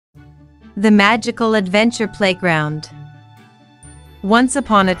The Magical Adventure Playground. Once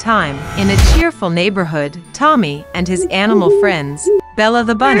upon a time, in a cheerful neighborhood, Tommy and his animal friends, Bella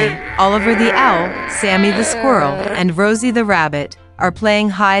the bunny, Oliver the owl, Sammy the squirrel, and Rosie the rabbit, are playing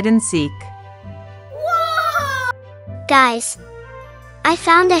hide and seek. Guys, I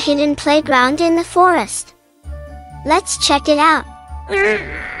found a hidden playground in the forest. Let's check it out.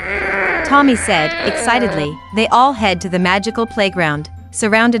 Tommy said, excitedly. They all head to the magical playground,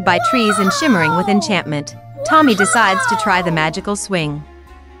 surrounded by trees and shimmering with enchantment. Tommy decides to try the magical swing.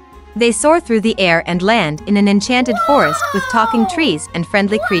 They soar through the air and land in an enchanted forest with talking trees and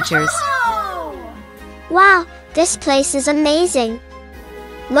friendly creatures. Wow, this place is amazing.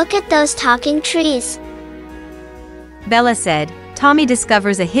 Look at those talking trees. Bella said. Tommy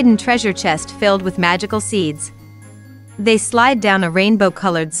discovers a hidden treasure chest filled with magical seeds. They slide down a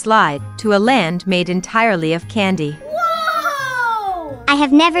rainbow-colored slide to a land made entirely of candy. I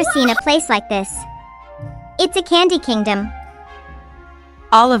have never seen a place like this. It's a candy kingdom.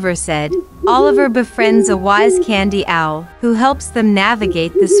 Oliver said. Oliver befriends a wise candy owl who helps them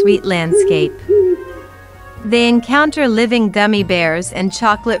navigate the sweet landscape. They encounter living gummy bears and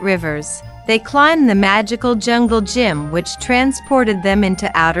chocolate rivers. They climb the magical jungle gym which transported them into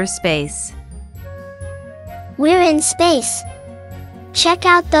outer space. We're in space. Check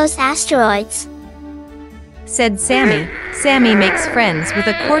out those asteroids, said Sammy. Sammy makes friends with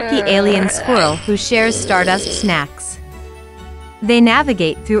a quirky alien squirrel who shares stardust snacks. They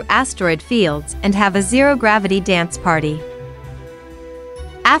navigate through asteroid fields and have a zero-gravity dance party.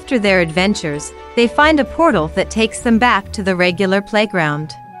 After their adventures, they find a portal that takes them back to the regular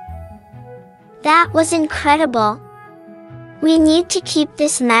playground. That was incredible. We need to keep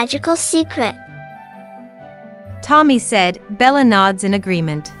this magical secret, Tommy said. Bella nods in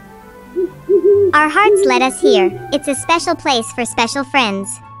agreement. Our hearts led us here. It's a special place for special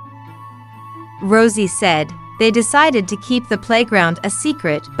friends. Rosie said. They decided to keep the playground a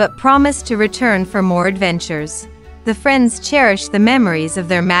secret but promised to return for more adventures. The friends cherish the memories of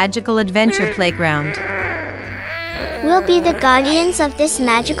their magical adventure playground. We'll be the guardians of this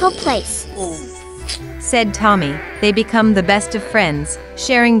magical place, said Tommy. They become the best of friends,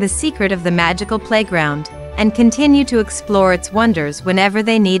 sharing the secret of the magical playground, and continue to explore its wonders whenever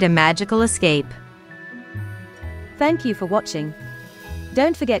they need a magical escape. Thank you for watching.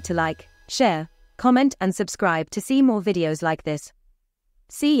 Don't forget to like, share, comment and subscribe to see more videos like this.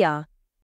 See ya!